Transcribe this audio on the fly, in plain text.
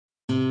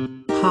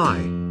Hi.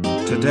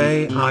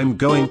 Today I'm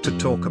going to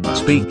talk about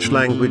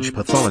speech-language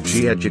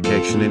pathology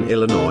education in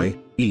Illinois,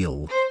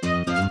 EL.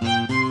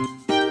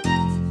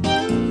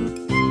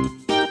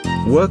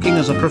 Working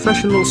as a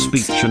professional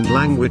speech and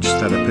language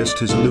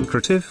therapist is a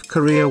lucrative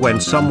career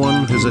when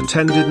someone has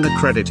attended an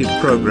accredited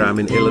program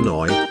in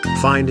Illinois.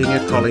 Finding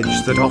a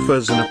college that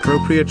offers an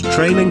appropriate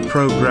training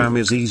program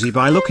is easy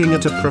by looking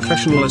at a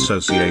professional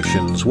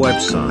association's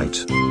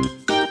website.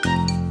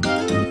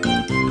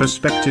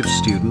 Prospective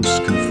students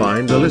can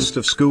find a list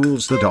of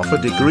schools that offer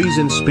degrees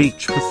in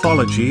speech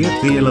pathology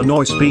at the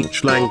Illinois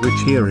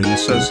Speech-Language Hearing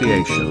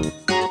Association.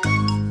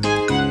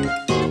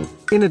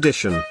 In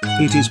addition,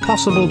 it is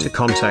possible to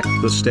contact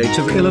the state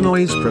of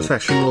Illinois'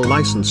 Professional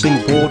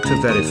Licensing Board to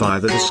verify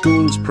that a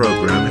school's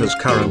program has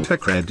current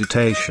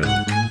accreditation.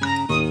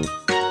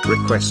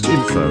 Request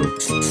info.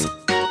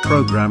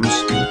 Programs: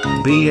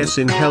 BS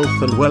in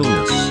Health and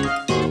Wellness,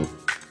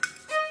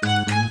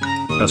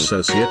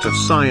 Associate of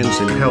Science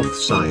in Health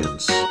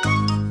Science.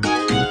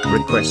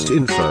 Request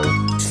info.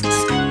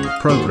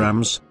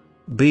 Programs: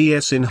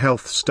 BS in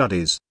Health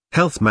Studies,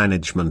 Health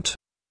Management,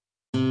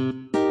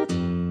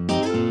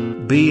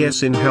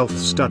 BS in Health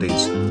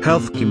Studies,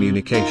 Health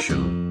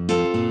Communication,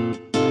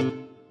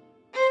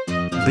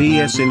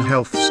 BS in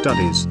Health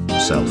Studies,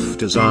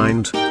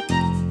 Self-Designed,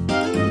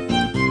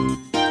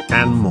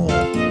 and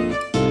more.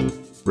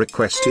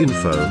 Request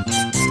info.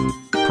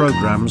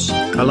 Programs: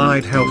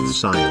 Allied Health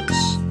Science.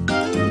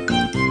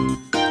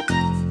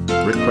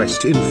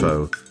 Request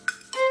info.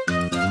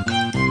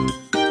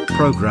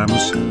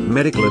 Programs: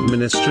 Medical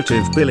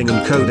Administrative Billing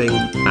and Coding,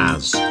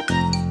 as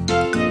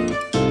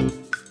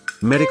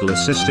Medical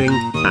Assisting,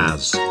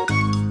 as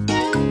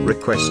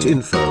Request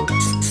info.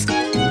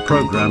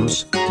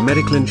 Programs: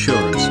 Medical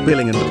Insurance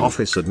Billing and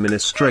Office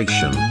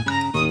Administration,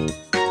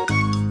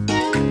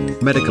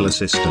 Medical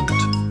Assistant.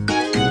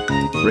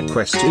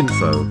 Request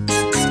info.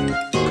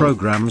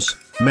 Programs: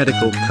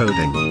 Medical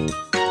Coding,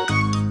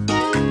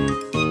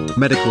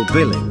 Medical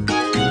Billing.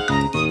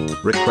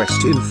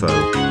 Request info.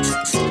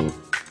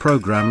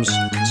 Programs: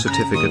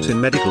 Certificate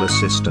in Medical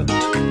Assistant.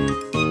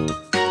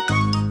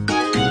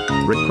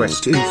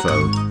 Request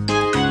info.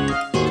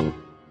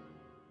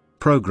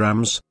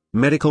 Programs: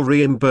 Medical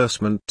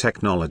Reimbursement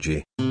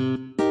Technology,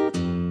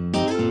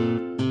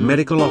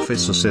 Medical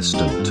Office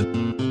Assistant,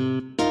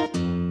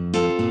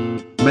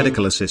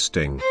 Medical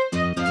Assisting.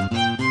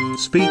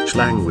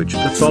 Speech-Language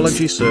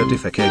Pathology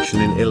Certification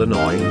in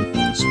Illinois.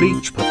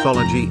 Speech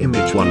Pathology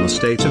Image 1. The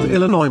state of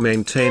Illinois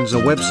maintains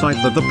a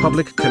website that the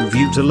public can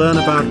view to learn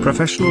about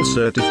professional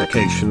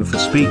certification for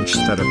speech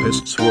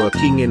therapists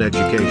working in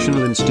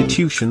educational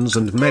institutions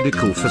and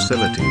medical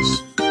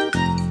facilities.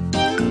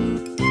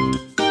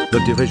 The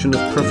Division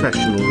of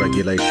Professional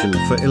Regulation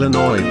for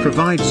Illinois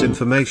provides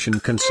information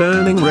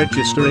concerning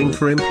registering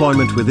for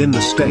employment within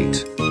the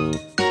state.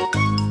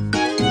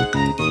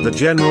 The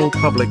general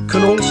public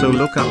can also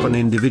look up an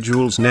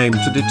individual's name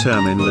to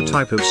determine the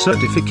type of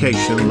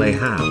certification they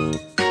have.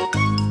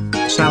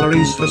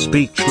 Salaries for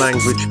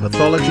speech-language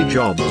pathology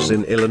jobs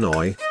in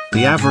Illinois.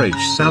 The average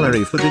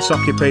salary for this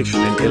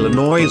occupation in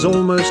Illinois is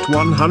almost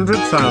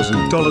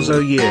 $100,000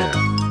 a year.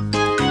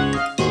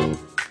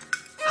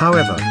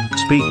 However,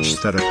 speech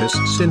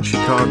therapists in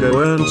Chicago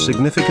earn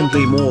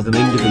significantly more than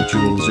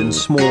individuals in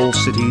small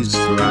cities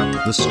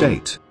throughout the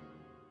state.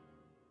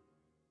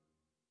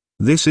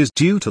 This is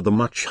due to the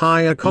much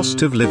higher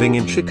cost of living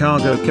in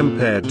Chicago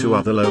compared to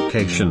other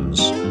locations.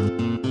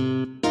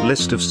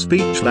 List of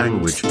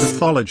speech-language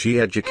pathology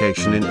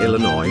education in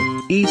Illinois.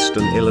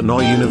 Eastern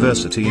Illinois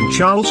University in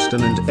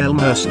Charleston and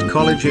Elmhurst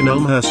College in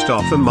Elmhurst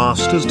offer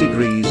master's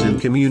degrees in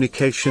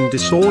communication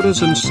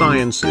disorders and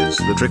sciences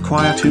that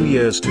require 2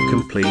 years to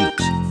complete.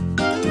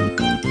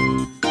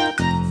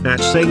 At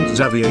St.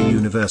 Xavier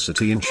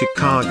University in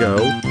Chicago,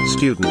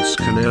 students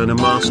can earn a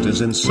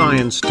master's in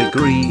science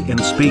degree in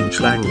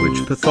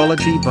speech-language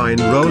pathology by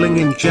enrolling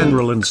in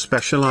general and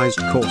specialized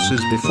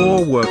courses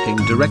before working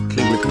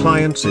directly with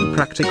clients in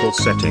practical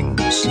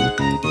settings.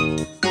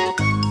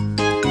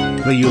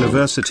 The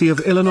University of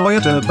Illinois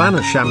at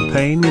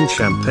Urbana-Champaign in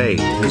Champaign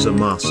has a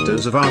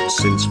Master's of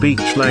Arts in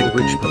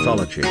Speech-Language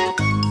Pathology.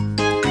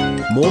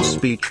 More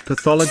speech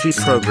pathology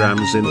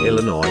programs in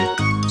Illinois.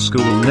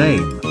 School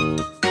name,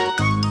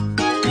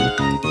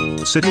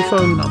 city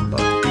phone number,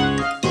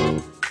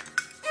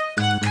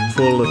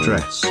 full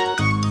address.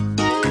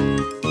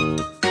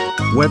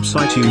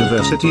 Website: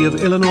 University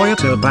of Illinois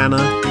at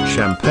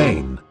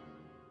Urbana-Champaign.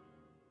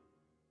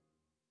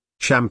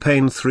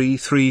 Champaign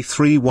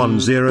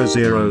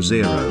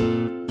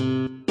 3331000.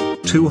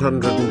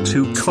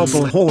 202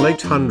 Cobble Hall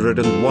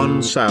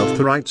 801 South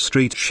Wright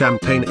Street,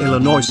 Champaign,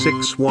 Illinois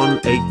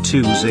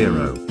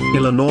 61820.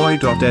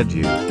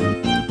 Illinois.edu.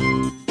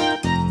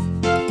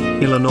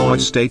 Illinois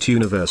State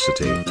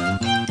University.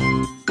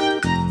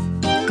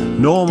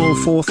 Normal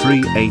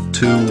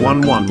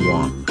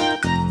 4382111.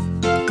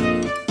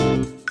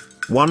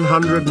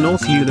 100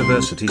 North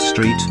University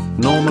Street,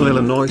 Normal,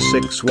 Illinois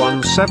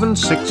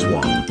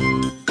 61761.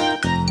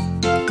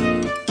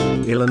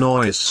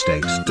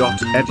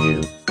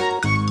 illinoisstate.edu.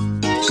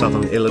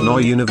 Southern Illinois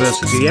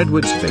University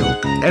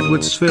Edwardsville,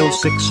 Edwardsville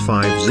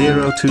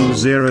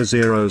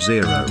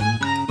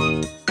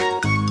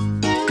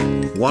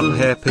 6502000. 1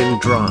 Hairpin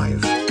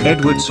Drive,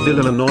 Edwardsville,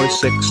 Illinois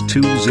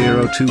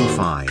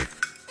 62025.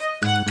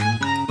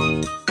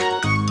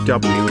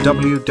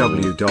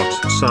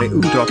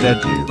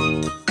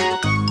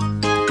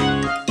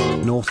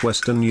 www.sciu.edu.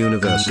 Northwestern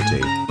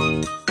University,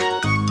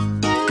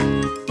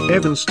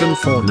 Evanston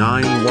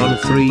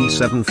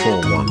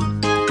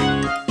 4913741.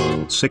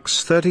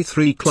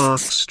 633 Clark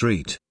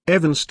Street,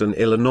 Evanston,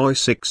 Illinois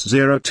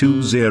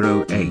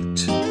 60208.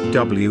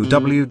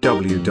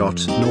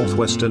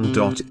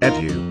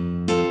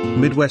 www.northwestern.edu.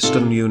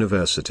 Midwestern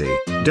University,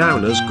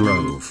 Downers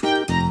Grove,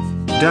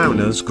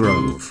 Downers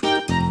Grove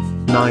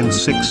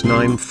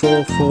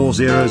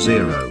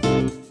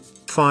 9694400.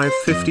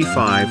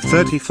 555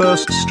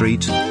 31st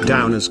Street,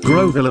 Downers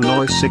Grove,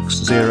 Illinois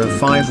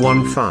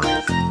 60515.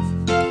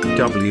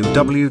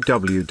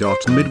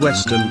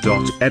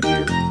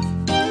 www.midwestern.edu.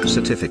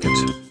 Certificate,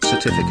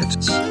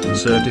 certificates,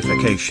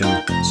 certification,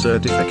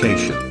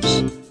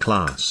 certifications,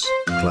 class,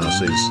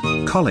 classes,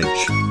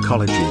 college,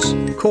 colleges,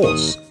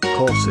 course,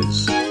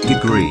 courses,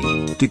 degree,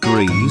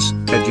 degrees,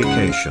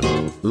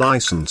 education,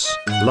 license,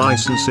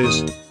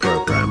 licenses,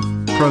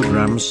 program,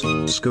 programs,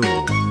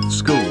 school,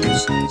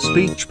 schools,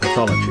 speech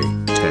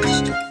pathology,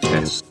 test,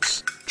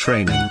 tests,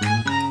 training.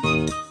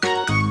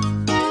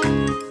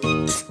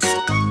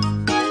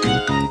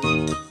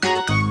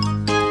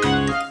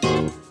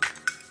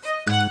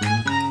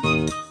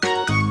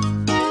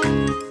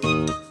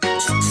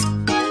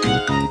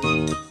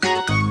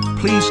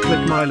 Please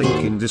click my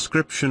link in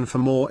description for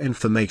more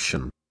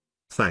information.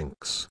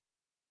 Thanks.